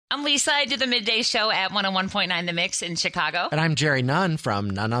I'm Lisa. I do the midday show at 101.9 The Mix in Chicago. And I'm Jerry Nunn from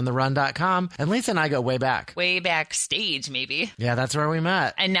NunnOnTheRun.com. And Lisa and I go way back. Way backstage, maybe. Yeah, that's where we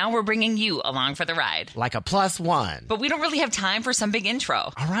met. And now we're bringing you along for the ride. Like a +1. But we don't really have time for some big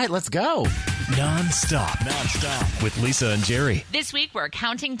intro. All right, let's go. Non-stop with Lisa and Jerry. This week, we're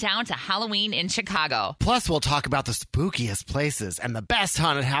counting down to Halloween in Chicago. Plus, we'll talk about the spookiest places and the best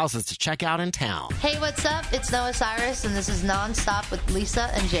haunted houses to check out in town. Hey, what's up? It's Noah Cyrus, and this is Non-Stop with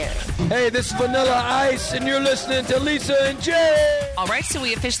Lisa and Jerry. Hey, this is Vanilla Ice, and you're listening to Lisa and Jerry. All right, so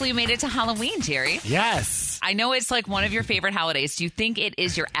we officially made it to Halloween, Jerry. Yes. I know it's like one of your favorite holidays. Do you think it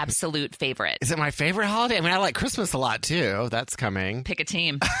is your absolute favorite? Is it my favorite holiday? I mean, I like Christmas a lot, too. That's coming. Pick a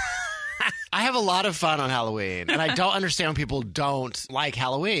team. I have a lot of fun on Halloween, and I don't understand when people don't like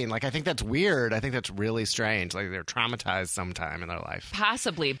Halloween. Like, I think that's weird. I think that's really strange. Like, they're traumatized sometime in their life.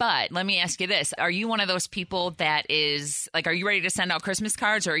 Possibly, but let me ask you this. Are you one of those people that is, like, are you ready to send out Christmas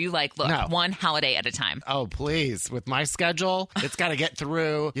cards, or are you like, look, No. one holiday at a time? Oh, please. With my schedule, it's got to get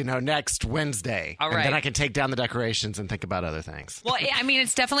through, next Wednesday. All right. And then I can take down the decorations and think about other things. Well, I mean,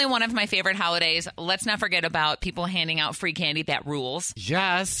 it's definitely one of my favorite holidays. Let's not forget about people handing out free candy. That rules.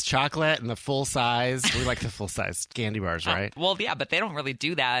 Yes, chocolate and the full size. We like the full size candy bars, right? Well, yeah, but they don't really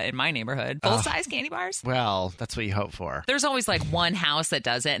do that in my neighborhood. Full-size candy bars? Well, that's what you hope for. There's always like one house that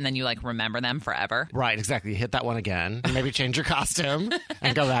does it, and then you like remember them forever. Right, exactly. You hit that one again. And maybe change your costume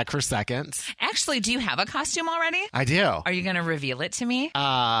and go back for seconds. Actually, do you have a costume already? I do. Are you going to reveal it to me?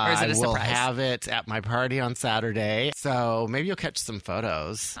 Or is it a I will surprise? have it at my party on Saturday. So maybe you'll catch some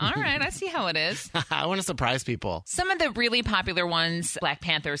photos. All right, I see how it is. I want to surprise people. Some of the really popular ones, Black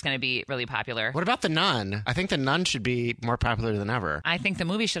Panther is going to be really popular. What about the Nun? I think the Nun should be more popular than ever. I think the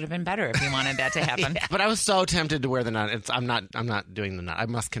movie should have been better if you wanted that to happen. Yeah, but I was so tempted to wear the Nun. I'm not doing the Nun. I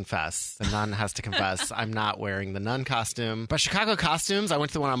must confess. The Nun has to confess. I'm not wearing the Nun costume. But Chicago costumes, I went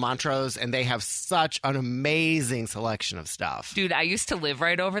to the one on Montrose, and they have such an amazing selection of stuff. Dude, I used to live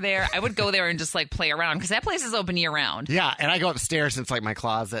right over there. I would go there and just like play around because that place is open year round. Yeah, and I go upstairs and it's like my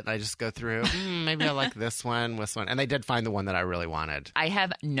closet, and I just go through, maybe I like this one. And they did find the one that I really wanted. I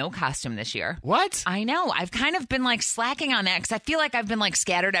have no costume this year. What? I know. I've kind of been like slacking on that because I feel like I've been like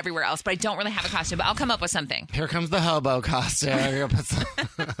scattered everywhere else, but I don't really have a costume. But I'll come up with something. Here comes the hobo costume. You're gonna put some...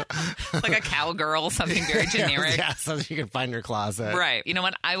 Like a cowgirl, something very generic. Yeah, something you can find in your closet. Right. You know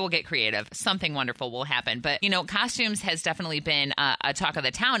what? I will get creative. Something wonderful will happen. But, costumes has definitely been a talk of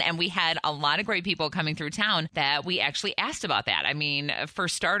the town. And we had a lot of great people coming through town that we actually asked about that. I mean, for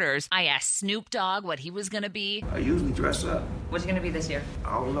starters, I asked Snoop Dogg what he was going to be. I usually dress up. What's he going to be this year?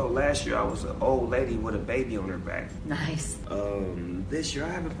 I don't know. Last year I was an old lady with a baby on her back. Nice. This year I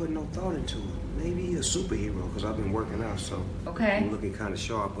haven't put no thought into it. Maybe a superhero because I've been working out, so Okay. I'm looking kind of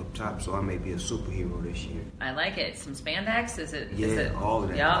sharp up top, so I may be a superhero this year. I like it. Some spandex? Is it? Yeah, all of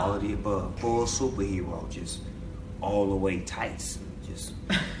that, Yeah. all of the above. Full superhero, just all the way tights. Just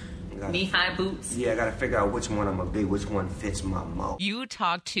Knee-high boots. Yeah, I gotta figure out which one I'm gonna be, which one fits my most. You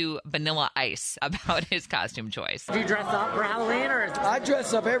talked to Vanilla Ice about his costume choice. Do you dress up for Halloween, or is I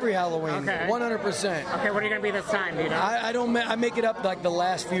dress up every Halloween, Okay. 100%. okay? What are you gonna be this time? Do you know? I don't. I make it up like the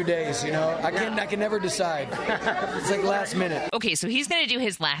last few days. I can never decide. It's like last minute. Okay, so he's going to do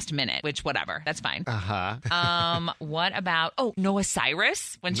his last minute, which whatever. That's fine. Uh-huh. What about, Noah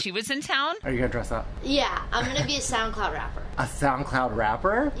Cyrus when she was in town? Are you gonna dress up? Yeah, I'm gonna be a SoundCloud rapper. A SoundCloud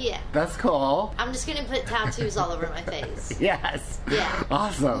rapper? Yeah. That's cool. I'm just gonna put tattoos all over my face. Yes. Yeah.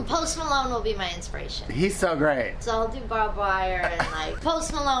 Awesome. Post Malone will be my inspiration. He's so great. So I'll do barbed wire and like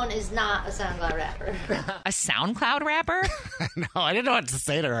Post Malone is not a SoundCloud rapper. A SoundCloud rapper? No, I didn't know what to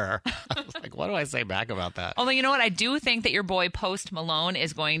say to her. I was like, what do I say back about that? Although, you know what? I do think that your boy Post Malone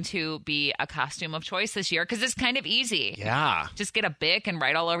is going to be a costume of choice this year because it's kind of easy. Yeah. Just get a Bic and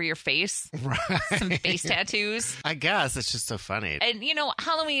write all over your face. Right. Some face tattoos. I guess it's just so funny. And,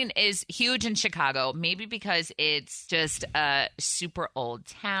 Halloween is huge in Chicago, maybe because it's just a super old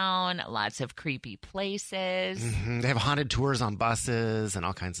town, lots of creepy places. They have haunted tours on buses and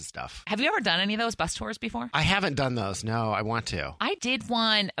all kinds of stuff. Have you ever done any of those bus tours before? I haven't done those. No, I want to. I did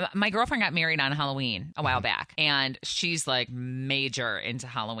one. My girlfriend got married on Halloween a while back, and she's like major into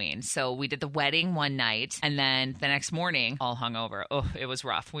Halloween. So we did the wedding one night, and then the next morning, all hungover. Oh, it was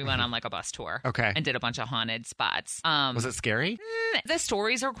rough. We went on like a bus tour. Okay. And did a bunch of haunted spots. Was it scary? The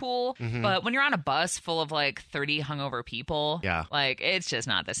stories are cool. cool. But when you're on a bus full of like 30 hungover people, Yeah. like it's just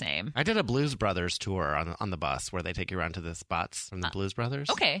not the same. I did a Blues Brothers tour on the bus where they take you around to the spots from the Blues Brothers.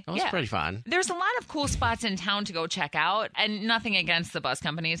 Okay, That was pretty fun. There's a lot of cool spots in town to go check out, and nothing against the bus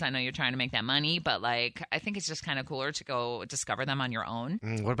companies. I know you're trying to make that money, but like I think it's just kind of cooler to go discover them on your own.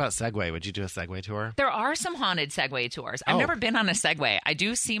 What about Segway? Would you do a Segway tour? There are some haunted Segway tours. I've never been on a Segway. I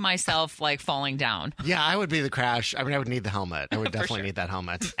do see myself like falling down. Yeah, I would be the crash. I mean, I would need the helmet. I would definitely sure. need that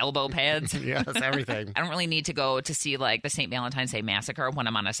helmet. Elbow pads. Yes, everything. I don't really need to go to see like the St. Valentine's Day Massacre when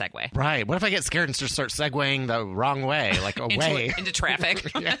I'm on a Segway. Right. What if I get scared and just start segueing the wrong way, like away? into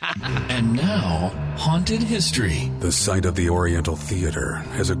traffic. And now, Haunted History. The site of the Oriental Theater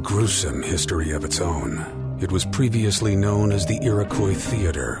has a gruesome history of its own. It was previously known as the Iroquois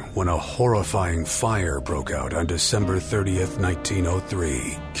Theater when a horrifying fire broke out on December 30th,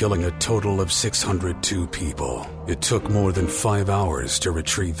 1903, killing a total of 602 people. It took more than 5 hours to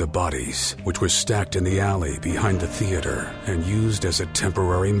retrieve the bodies, which were stacked in the alley behind the theater and used as a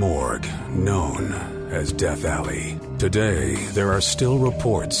temporary morgue known as Death Alley. Today, there are still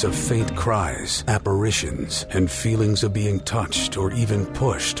reports of faint cries, apparitions, and feelings of being touched or even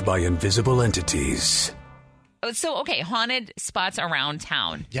pushed by invisible entities. So, okay, haunted spots around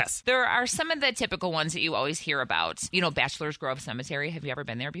town. Yes. There are some of the typical ones that you always hear about. You know, Bachelor's Grove Cemetery. Have you ever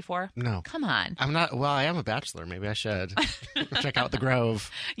been there before? No. Come on. I'm not. Well, I am a bachelor. Maybe I should check out the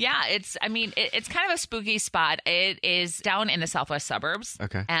Grove. Yeah, it's kind of a spooky spot. It is down in the southwest suburbs.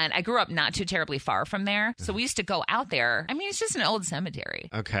 Okay. And I grew up not too terribly far from there. So we used to go out there. I mean, it's just an old cemetery.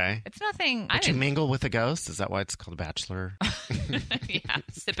 Okay. It's nothing. But you mingle with a ghost? Is that why it's called a bachelor? Yeah,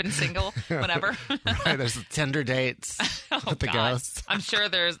 sipping single, whatever. Right. There's Tinder dates with the God. ghosts. I'm sure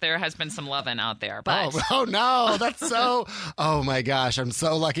there has been some loving out there, but Oh no, that's so. Oh my gosh, I'm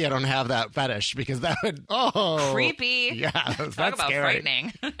so lucky I don't have that fetish because that would creepy. Yeah, Talk that's about scary.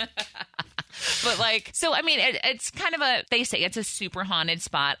 frightening. But like, so I mean, it's kind of they say it's a super haunted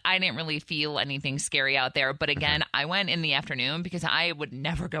spot. I didn't really feel anything scary out there, but again, I went in the afternoon because I would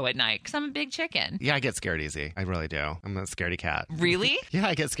never go at night because I'm a big chicken. Yeah, I get scared easy. I really do. I'm a scaredy cat. Really? Yeah,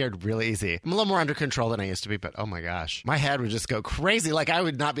 I get scared really easy. I'm a little more under control than I used to be, but oh my gosh, my head would just go crazy. Like I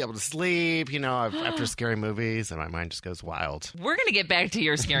would not be able to sleep, after scary movies, and my mind just goes wild. We're going to get back to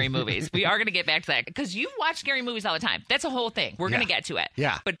your scary movies. We are going to get back to that because you watch scary movies all the time. That's a whole thing. We're going to get to it.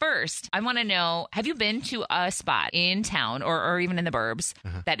 Yeah. But first, I want to know, have you been to a spot in town or even in the burbs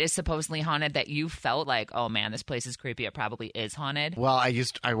that is supposedly haunted that you felt like, oh man, this place is creepy. It probably is haunted? Well,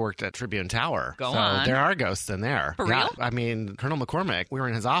 I worked at Tribune Tower. Go so on. There are ghosts in there. For yeah, real? I mean, Colonel McCormick, we were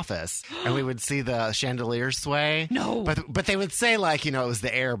in his office and we would see the chandeliers sway. No. But they would say like, it was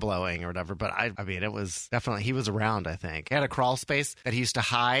the air blowing or whatever. But I mean, it was definitely, he was around, I think. He had a crawl space that he used to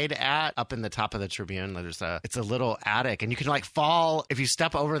hide at up in the top of the Tribune. It's a little attic and you can like fall. If you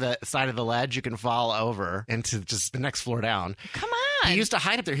step over the side of the ledge, you can fall over into just the next floor down. Come on. He used to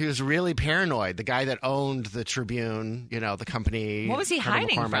hide up there. He was really paranoid. The guy that owned the Tribune, the company. What was he Colonel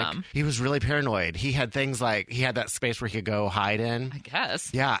hiding McCormick, from? He was really paranoid. He had things like, he had that space where he could go hide in. I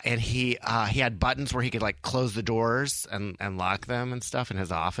guess. Yeah, and he had buttons where he could like close the doors and lock them and stuff in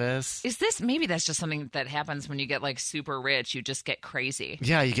his office. Maybe that's just something that happens when you get like super rich, you just get crazy.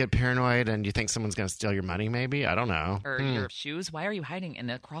 Yeah, you get paranoid and you think someone's going to steal your money maybe. I don't know. Or your shoes. Why are you hiding in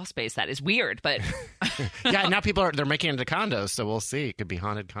a crawl space? That is weird, but... Yeah, now they're making it into condos, so we'll see. It could be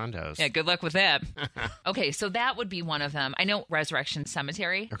haunted condos. Yeah, good luck with that. Okay, so that would be one of them. I know Resurrection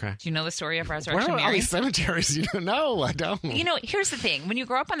Cemetery. Okay. Do you know the story of Resurrection Where are all Mary? these cemeteries? No, I don't. Here's the thing. When you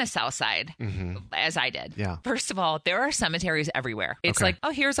grow up on the south side, as I did, Yeah. first of all, there are cemeteries everywhere. It's Okay. like,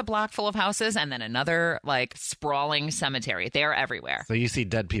 oh, here's a block full of houses and then another like sprawling cemetery. They're everywhere. So you see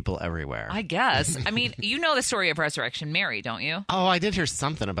dead people everywhere. I guess. I mean, you know the story of Resurrection Mary, don't you? Oh, I did hear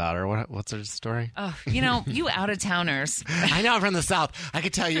something about her. What's her story? Oh, you out-of-towners. I know I'm from the South. I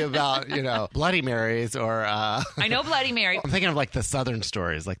could tell you about, Bloody Marys or... I know Bloody Mary. I'm thinking of like the Southern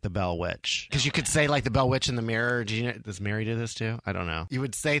stories, like the Bell Witch. Because you could say like the Bell Witch in the mirror. Does Mary do this too? I don't know. You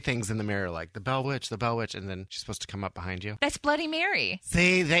would say things in the mirror like the Bell Witch, and then she's supposed to come up behind you. That's Bloody Mary.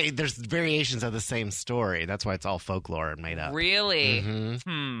 See, there's variations of the same story. That's why it's all folklore and made up. Really?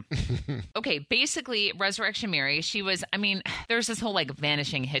 Okay, basically, Resurrection Mary, there's this whole like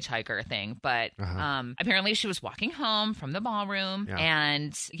vanishing hitchhiker thing, but apparently she was walking home from the ballroom costume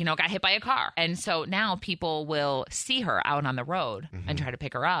and, got hit by a car. And so now people will see her out on the road and try to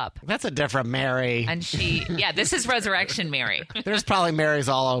pick her up. That's a different Mary. And this is Resurrection Mary. There's probably Marys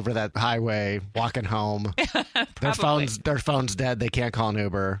all over that highway walking home. Their phone's dead. They can't call an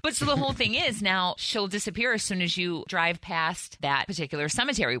Uber. But so the whole thing is now she'll disappear as soon as you drive past that particular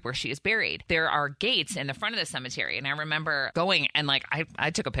cemetery where she is buried. There are gates in the front of the cemetery. And I remember going and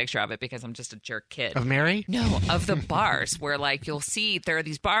I took a picture of it because I'm just a jerk kid. Of Mary? No, of the bars where you'll see there are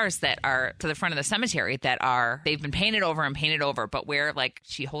these bars that are to the front of the cemetery they've been painted over, but where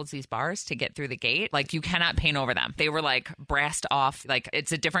she holds these bars to get through the gate, you cannot paint over them. They were brassed off,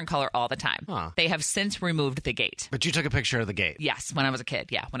 it's a different color all the time. Huh. They have since removed the gate. But you took a picture of the gate? Yes, when I was a kid.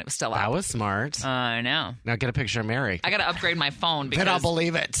 Yeah, when it was still up. That was smart. I know. Now get a picture of Mary. I got to upgrade my phone because then I'll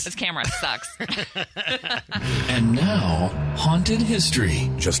believe it. This camera sucks. And now, Haunted History.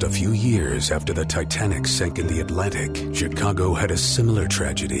 Just a few years after the Titanic sank in the Atlantic, Chicago had a similar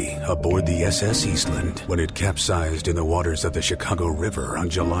tragedy aboard the SS Eastland when it capsized in the waters of the Chicago River on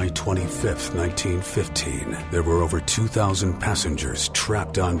July 25, 1915. There were over 2,000 passengers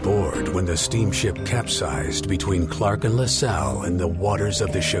trapped on board when the steamship capsized between Clark and LaSalle in the waters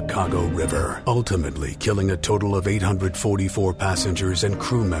of the Chicago River, ultimately killing a total of 844 passengers and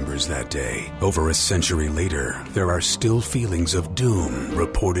crew members that day. Over a century later, there are still feelings of doom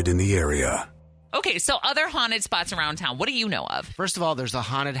reported in the area. Okay, so other haunted spots around town. What do you know of? First of all, there's a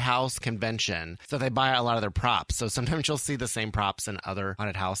haunted house convention. So they buy a lot of their props. So sometimes you'll see the same props in other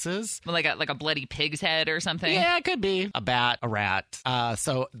haunted houses. Like a bloody pig's head or something? Yeah, it could be. A bat, a rat.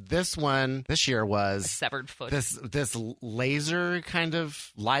 So this year was... a severed foot. This laser kind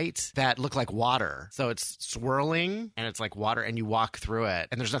of light that looked like water. So it's swirling and it's like water and you walk through it.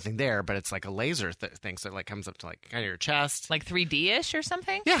 And there's nothing there, but it's like a laser thing. So it comes up to kind of your chest. Like 3D-ish or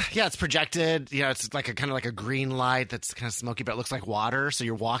something? Yeah, it's projected. It's kind of like a green light that's kind of smoky, but it looks like water. So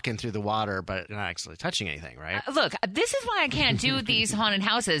you're walking through the water, but you're not actually touching anything, right? Look, this is why I can't do these haunted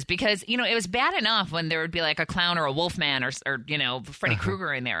houses because, it was bad enough when there would be a clown or a wolfman or Freddy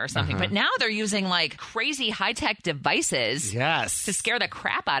Krueger in there or something. But now they're using crazy high-tech devices to scare the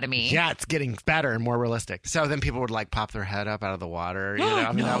crap out of me. Yeah, it's getting better and more realistic. So then people would pop their head up out of the water.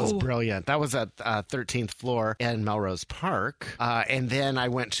 That was brilliant. That was at 13th floor in Melrose Park. And then I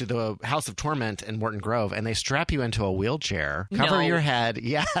went to the House of Torment in Morton Grove, and they strap you into a wheelchair, cover your head.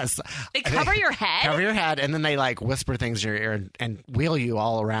 Yes. They cover your head? Cover your head, and then they whisper things in your ear and wheel you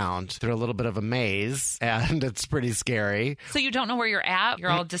all around through a little bit of a maze, and it's pretty scary. So you don't know where you're at? You're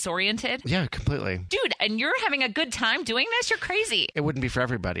all disoriented? Yeah, completely. Dude, and you're having a good time doing this? You're crazy. It wouldn't be for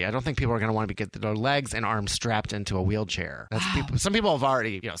everybody. I don't think people are going to want to get their legs and arms strapped into a wheelchair. Some people have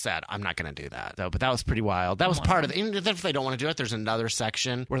already said, I'm not going to do that, though. But that was pretty wild. That was part of it. Even if they don't want to do it, there's another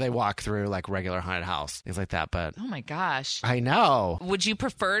section where they walk through regular haunted house, things like that. But oh my gosh, I know. Would you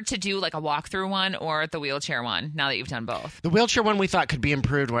prefer to do a walkthrough one or the wheelchair one? Now that you've done both, the wheelchair one we thought could be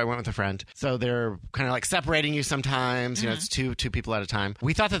improved. When I went with a friend, so they're kind of separating you sometimes. It's two people at a time.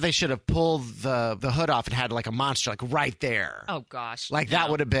 We thought that they should have pulled the hood off and had a monster right there. Oh gosh, that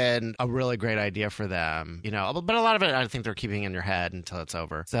would have been a really great idea for them. But a lot of it I think they're keeping in your head until it's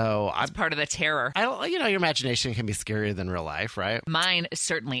over. So it's part of the terror. Your imagination can be scarier than real life, right? Mine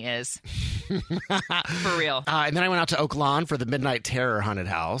certainly is. For real. And then I went out to Oak Lawn for the Midnight Terror Haunted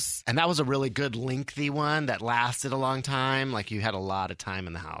House. And that was a really good lengthy one that lasted a long time. You had a lot of time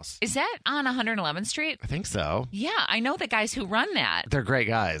in the house. Is that on 111th Street? I think so. Yeah, I know the guys who run that. They're great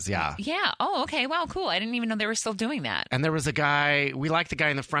guys, yeah. Yeah. Oh, okay. Wow, cool. I didn't even know they were still doing that. And there was a guy, we liked the guy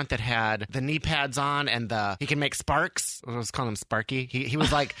in the front that had the knee pads on and he can make sparks. I was calling him Sparky. He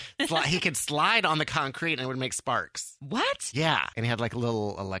was he could slide on the concrete and it would make sparks. What? Yeah. And he had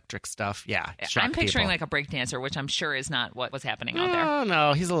little electric stuff. Yeah. I'm picturing a breakdancer, which I'm sure is not what was happening out there. Oh,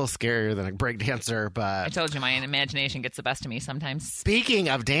 no. He's a little scarier than a breakdancer, but... I told you, my imagination gets the best of me sometimes. Speaking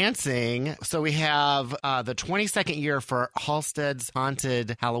of dancing, so we have the 22nd year for Halstead's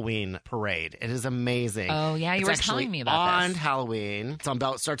Haunted Halloween Parade. It is amazing. Oh, yeah. You were telling me about this. On Halloween.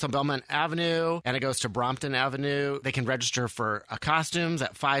 It starts on Belmont Avenue, and it goes to Brompton Avenue. They can register for costumes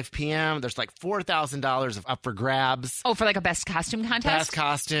at 5 p.m. There's $4,000 up for grabs. Oh, for a best costume contest? Best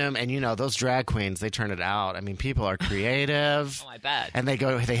costume. And, those drag queens, they turn it out. I mean, people are creative. Oh, I bet. And they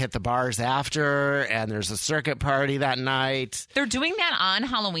hit the bars after, and there's a circuit party that night. They're doing that on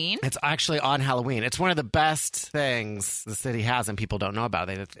Halloween? It's actually on Halloween. It's one of the best things the city has, and people don't know about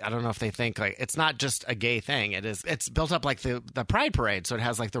it. I don't know if they think it's not just a gay thing. It's built up like the Pride Parade, so it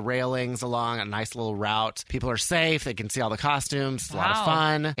has the railings along a nice little route. People are safe. They can see all the costumes. It's a lot of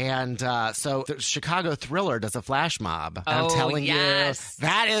fun. And so the Chicago Thriller does a flash mob. And I'm telling you,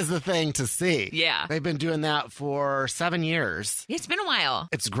 that is the thing to see. Yeah. They've been doing that for 7 years. It's been a while.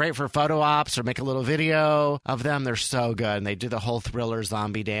 It's great for photo ops or make a little video of them. They're so good. And they do the whole Thriller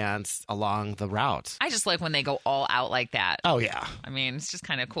zombie dance along the route. I just like when they go all out like that. Oh, yeah. I mean, it's just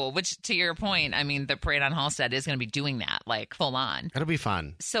kind of cool. Which, to your point, I mean, the Parade on Halstead is going to be doing that, like, full on. It'll be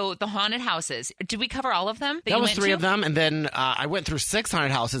fun. So the haunted houses, did we cover all of them? That was 3 of them. And then I went through 6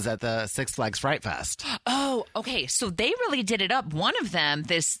 haunted houses at the Six Flags Fright Fest. Oh, okay. So they really did it up. One of them,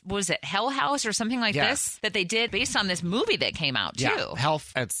 this, was it Hell House or something like this? That they did based on this movie that came out, too. Yeah,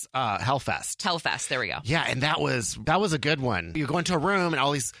 it's Hellfest. Hellfest, there we go. Yeah, and that was a good one. You go into a room and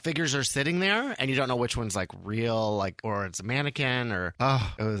all these figures are sitting there and you don't know which one's like real, like, or it's a mannequin, or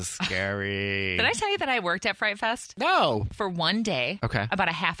it was scary. Did I tell you that I worked at Fright Fest? No. For one day. Okay. About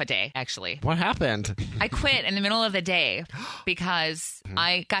a half a day, actually. What happened? I quit in the middle of the day because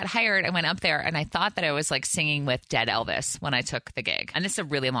I got hired. I went up there and I thought that I was like singing with Dead Elvis when I took the gig. And this is a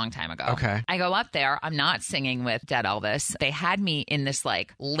really long time ago. Okay. I go up there. I'm not singing with Dead Elvis. They had me in this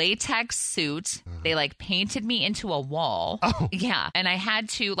like latex suit. They like painted me into a wall. Oh. Yeah. And I had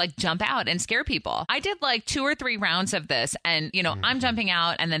to like jump out and scare people. I did like 2 or 3 rounds of this and, you know, I'm jumping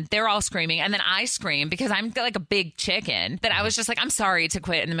out and then they're all screaming and then I scream because I'm like a big chicken that I was just like, I'm sorry to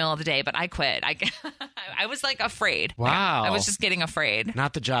quit in the middle of the day, but I quit. I was like afraid. Wow. I was just getting afraid.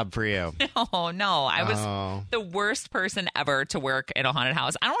 Not the job for you. No. I was the worst person ever to work in a haunted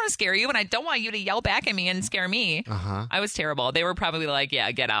house. I don't want to scare you and I don't want you to yell back at me and scare me. I was terrible. They were probably like,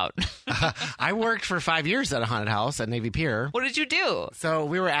 yeah, get out. I worked for 5 years at a haunted house at Navy Pier. What did you do? So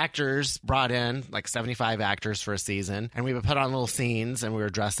we were actors brought in, like 75 actors for a season, and we would put on little scenes and we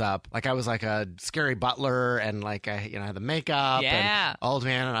would dress up. Like I was like a scary butler and like I had the makeup and old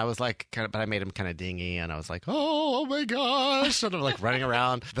man, and I was like but I made him kind of dingy and I was like, oh my gosh, sort of like running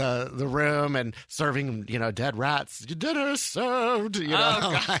around the room and serving, dead rats. Dinner served,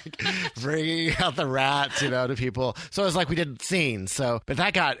 like bringing out the rats, to people. So it was like we did scenes. So, but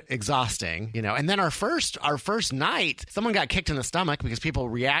that got exhausting, and then our first night, someone got kicked in the stomach because people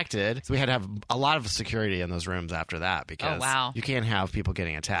reacted. So we had to have a lot of security in those rooms after that because you can't have people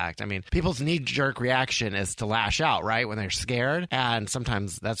getting attacked. I mean, people's knee-jerk reaction is to lash out, right, when they're scared. And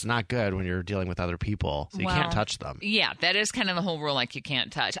sometimes that's not good when you're dealing with other people. So you can't touch them. Yeah, that is kind of the whole rule, like you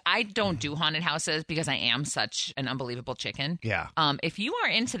can't touch. I don't do haunted houses because I am such an unbelievable chicken. Yeah. If you are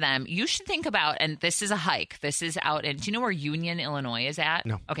into them, you should think about, and this is a hike. This is out in, do you know where Union, Illinois is at?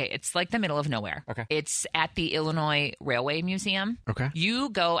 No. Okay, it's like the middle of nowhere. Okay. It's at the Illinois Railway Museum. Okay. You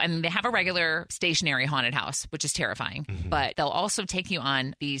go, and they have a regular stationary haunted house, which is terrifying. But they'll also take you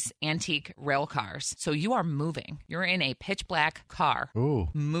on these antique rail cars. So you are moving. You're in a pitch black car. Ooh.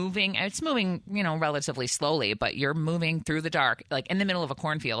 Moving. It's moving, relatively slowly, but you're moving through the dark, like in the middle of a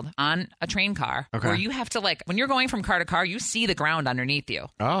cornfield on a train car. Okay. Where you have to, like, when you're going from car to car, you see the ground underneath you.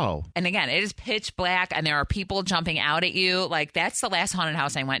 Oh. And again, it is pitch black and there are people jumping out at you. Like, that's the last haunted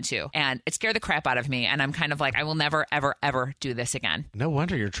house I went to. And it scared the crap out of me. And I'm kind of like, I will never, ever, ever do this again. No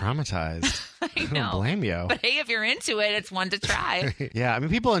wonder you're traumatized. I know. don't blame you. But hey, if you're into it, it's one to try. Yeah, I mean,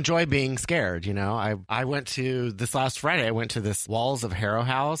 people enjoy being scared, I went to, this last Friday, I went to this Walls of Harrow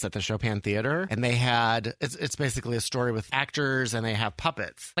house at the Chopin Theater, and they had, it's basically a story with actors, and they have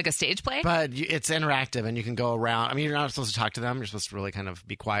puppets. Like a stage play? But it's interactive, and you can go around. I mean, you're not supposed to talk to them. You're supposed to really kind of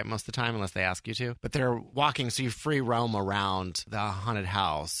be quiet most of the time, unless they ask you to. But they're walking, so you free roam around the haunted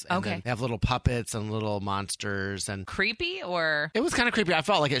house. And then they have little puppets and little monsters. And creepy, or? It was kind of creepy. I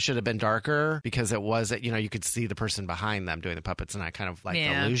felt like it should have been darker because it was, you could see the person behind them doing the puppets, and I kind of like the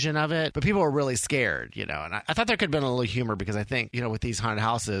illusion of it. But people were really scared, and I thought there could have been a little humor because I think, with these haunted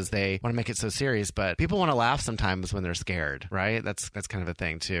houses, they want to make it so serious, but people want to laugh sometimes when they're scared, right? That's kind of a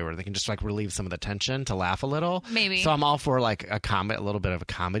thing too, or they can just like relieve some of the tension to laugh a little. Maybe. So I'm all for like a little bit of a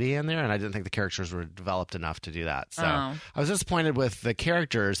comedy in there, and I didn't think the characters were developed enough to do that. So I was disappointed with the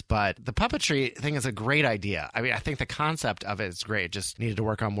characters, but the puppetry thing is a great idea. I mean, I think the concept of it is great. It just needed to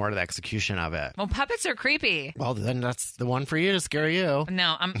work on more of the execution of it. Well, puppets are creepy. Well, then that's the one for you to scare you.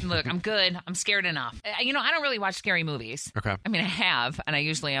 No, I'm good. I'm scared enough. I don't really watch scary movies. Okay. I mean, I have, and I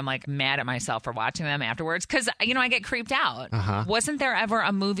usually am like mad at myself for watching them afterwards because, I get creeped out. Wasn't there ever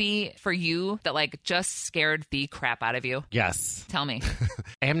a movie for you that like just scared the crap out of you? Yes. Tell me.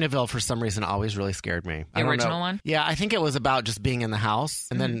 Amityville, for some reason, always really scared me. The original one? Yeah, I think it was about just being in the house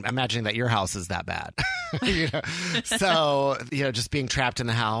and then imagining that your house is that bad. So, just being trapped in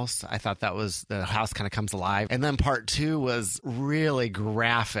the house. I thought That was the house kind of comes alive. And then part 2 was really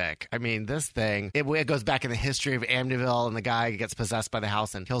graphic. I mean, this thing, it goes back in the history of Amityville, and the guy gets possessed by the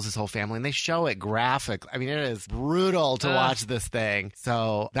house and kills his whole family. And they show it graphic. I mean, it is brutal to watch this thing.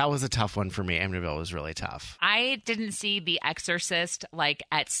 So that was a tough one for me. Amityville was really tough. I didn't see The Exorcist like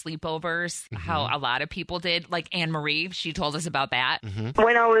at sleepovers, how a lot of people did. Like Anne-Marie, she told us about that.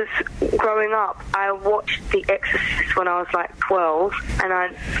 When I was growing up, I watched The Exorcist when I was like 12, and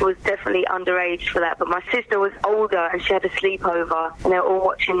I was definitely underage for that. But my sister was older, and she had a sleepover, and they were all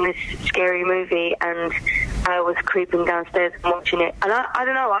watching this scary movie, and I was creeping downstairs and watching it. And I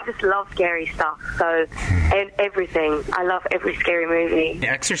don't know, I just love scary stuff. So, and everything. I love every scary movie. The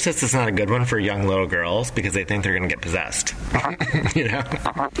Exorcist is not a good one for young little girls because they think they're going to get possessed. You know?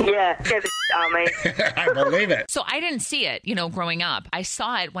 Yeah, scare the out of me. I believe it. So I didn't see it, you know, growing up. I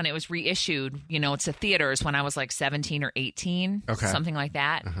saw it when it was reissued, you know, to theaters when I was like 17 or 18, something like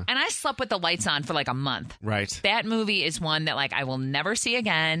that. And I slept with the lights on for like a month. Right. That movie is one that like I will never see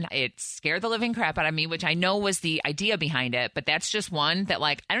again. It scared the living crap out of me, which I know was the idea behind it, but that's just one that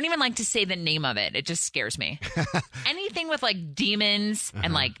like I don't even like to say the name of it. It just scares me. Anything with like demons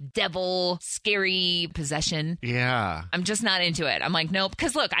and like devil, scary possession. Yeah. I'm just not into it. I'm like, nope,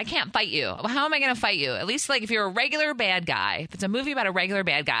 because look, I can't fight you. How am I going to fight you? At least like if you're a regular bad guy, if it's a movie about a regular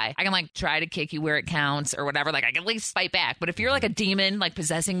bad guy, I can like try to kick you where it counts or whatever. Like I can at least fight back. But if you're like a demon, like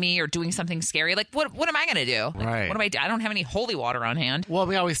possessing me or doing something scary, like what am I going to do? Like, Right. What do I do? I don't have any holy water on hand. Well,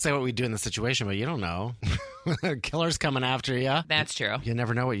 we always say what we do in the situation, but you don't know. Killer's coming after you. That's true. You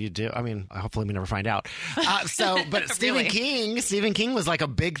never know what you do. I mean, hopefully we never find out. But Really? Stephen King was like a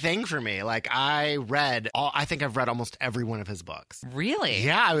big thing for me. Like I think I've read almost every one of his books. Really?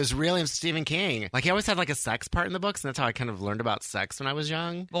 Yeah, I was really into Stephen King. Like he always had like a sex part in the books, and that's how I kind of learned about sex when I was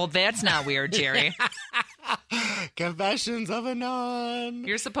young. Well, that's not weird, Jerry. Confessions of a Nun.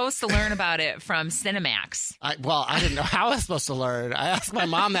 You're supposed to learn about it from Cinemax. I didn't know how I was supposed to learn. I asked my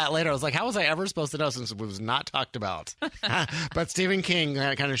mom that later. I was like, how was I ever supposed to know since it was not talked about? But Stephen King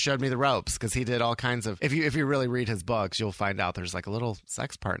kind of showed me the ropes because he did all kinds of... If you really read his books, you'll find out there's like a little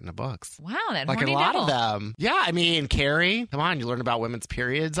sex part in the books. Wow, that like horny a lot devil. of them. Yeah, I mean, Carrie. Come on, you learn about women's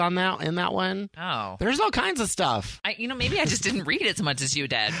periods in that one. Oh. There's all kinds of stuff. Maybe I just didn't read as much as you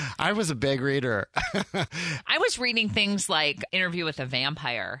did. I was a big reader. I was reading things like Interview with a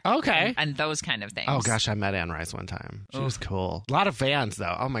Vampire. Okay. And those kind of things. Oh, gosh, I met Anne Rice one time. She was cool. A lot of fans,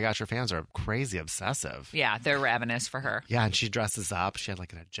 though. Oh, my gosh, her fans are crazy obsessive. Yeah, they're ravenous for her. Yeah, and she dresses up. She had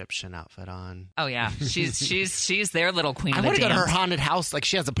like an Egyptian outfit on. Oh, yeah. She's their little queen I of the want to go to her dance. haunted house. Like,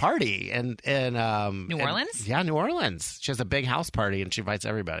 she has a party in New Orleans? Yeah, New Orleans. She has a big house party, and she invites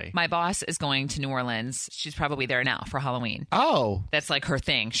everybody. My boss is going to New Orleans. She's probably there now for Halloween. Oh. That's like her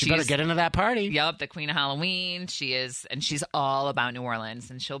thing. She better get into that party. Yep, the queen of Halloween. She is, and she's all about New Orleans,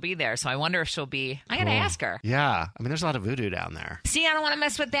 and she'll be there. So I wonder if she'll be... I gotta ask her. Yeah. I mean, there's a lot of voodoo down there. See, I don't want to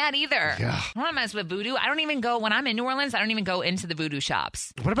mess with that either. Yeah. I don't want to mess with voodoo. I don't even go, when I'm in New Orleans, I don't even go into the voodoo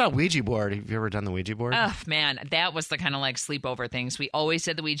shops. What about Ouija board? Have you ever done the Ouija board? Oh, man, that was the kind of like sleepover things. We always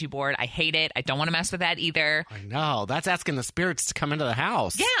did the Ouija board. I hate it. I don't want to mess with that either. I know. That's asking the spirits to come into the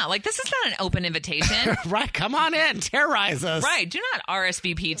house. Yeah, like this is not an open invitation. Right. Come on in. Terrorize us. Right. Do not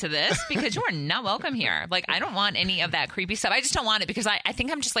RSVP to this because you are not welcome here. Like, I don't want any of that creepy stuff. I just don't want it because I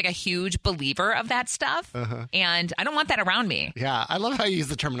think I'm just like a huge believer of that stuff. And I don't want that around me. Yeah. I love how you use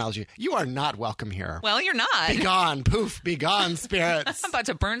the terminology. You are not welcome here. Well, you're not. Be gone. Poof. Be gone, spirits. I'm about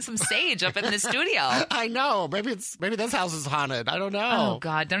to burn some sage up in the studio. I know. Maybe this house is haunted. I don't know. Oh,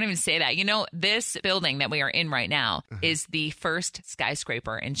 God. Don't even say that. You know, this building that we are in right now is the first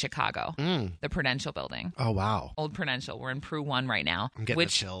skyscraper in Chicago. The Prudential building. Oh, wow. Old Prudential. We're in Pru 1 right now. I'm getting the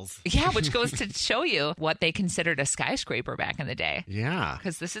chills. Yeah, which goes to show you what they considered a skyscraper back in the day. Yeah.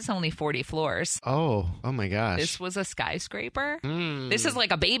 Because this is only 40 floors. Oh my gosh. This was a skyscraper? This is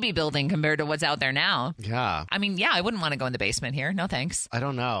like a baby building compared to what's out there now. Yeah. I mean, yeah, I wouldn't want to go in the basement here. No thanks. I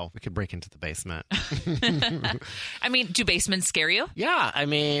don't know. We could break into the basement. I mean, do basements scare you? Yeah. I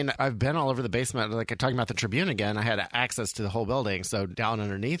mean, I've been all over the basement. Like talking about the Tribune again, I had access to the whole building. So down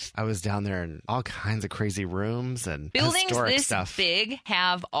underneath, I was down there in all kinds of crazy rooms and buildings historic this stuff. Big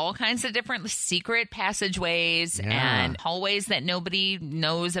have all kinds of different secret passageways and hallways that nobody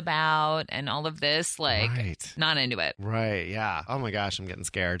knows about and all of this. Like, not into it. Right. Yeah. Oh my gosh, I'm getting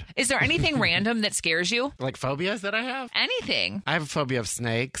scared. Is there anything random that scares you? Like phobias that I have? Anything. I have a phobia of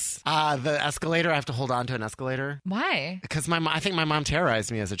snakes. The escalator, I have to hold on to an escalator. Why? Because I think my mom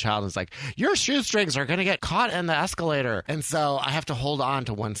terrorized me as a child and was like, your shoestrings are going to get caught in the escalator. And so I have to hold on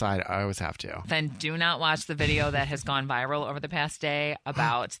to one side. I always have to. Then do not watch the video that has gone viral over the past day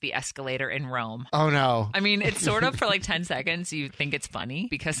about the escalator in Rome. Oh, no. I mean, mean, it's sort of for like 10 seconds, you think it's funny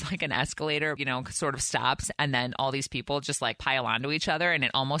because like an escalator, sort of stops and then all these people just like pile onto each other and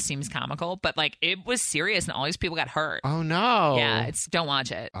it almost seems comical. But like it was serious and all these people got hurt. Oh, no. Yeah, don't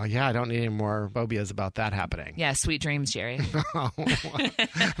watch it. Oh, yeah. I don't need any more phobias about that happening. Yeah, sweet dreams, Jerry.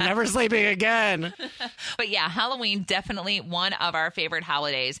 Never sleeping again. But yeah, Halloween, definitely one of our favorite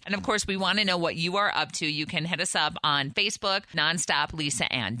holidays. And of course, we want to know what you are up to. You can hit us up on Facebook, Nonstop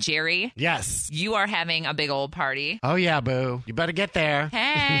Lisa and Jerry. Yes. You are having a big old party. Oh, yeah, boo. You better get there.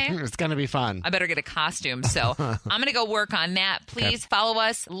 Hey. It's going to be fun. I better get a costume. So I'm going to go work on that. Please follow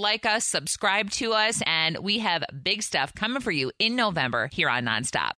us, like us, subscribe to us, and we have big stuff coming for you in November here on Nonstop.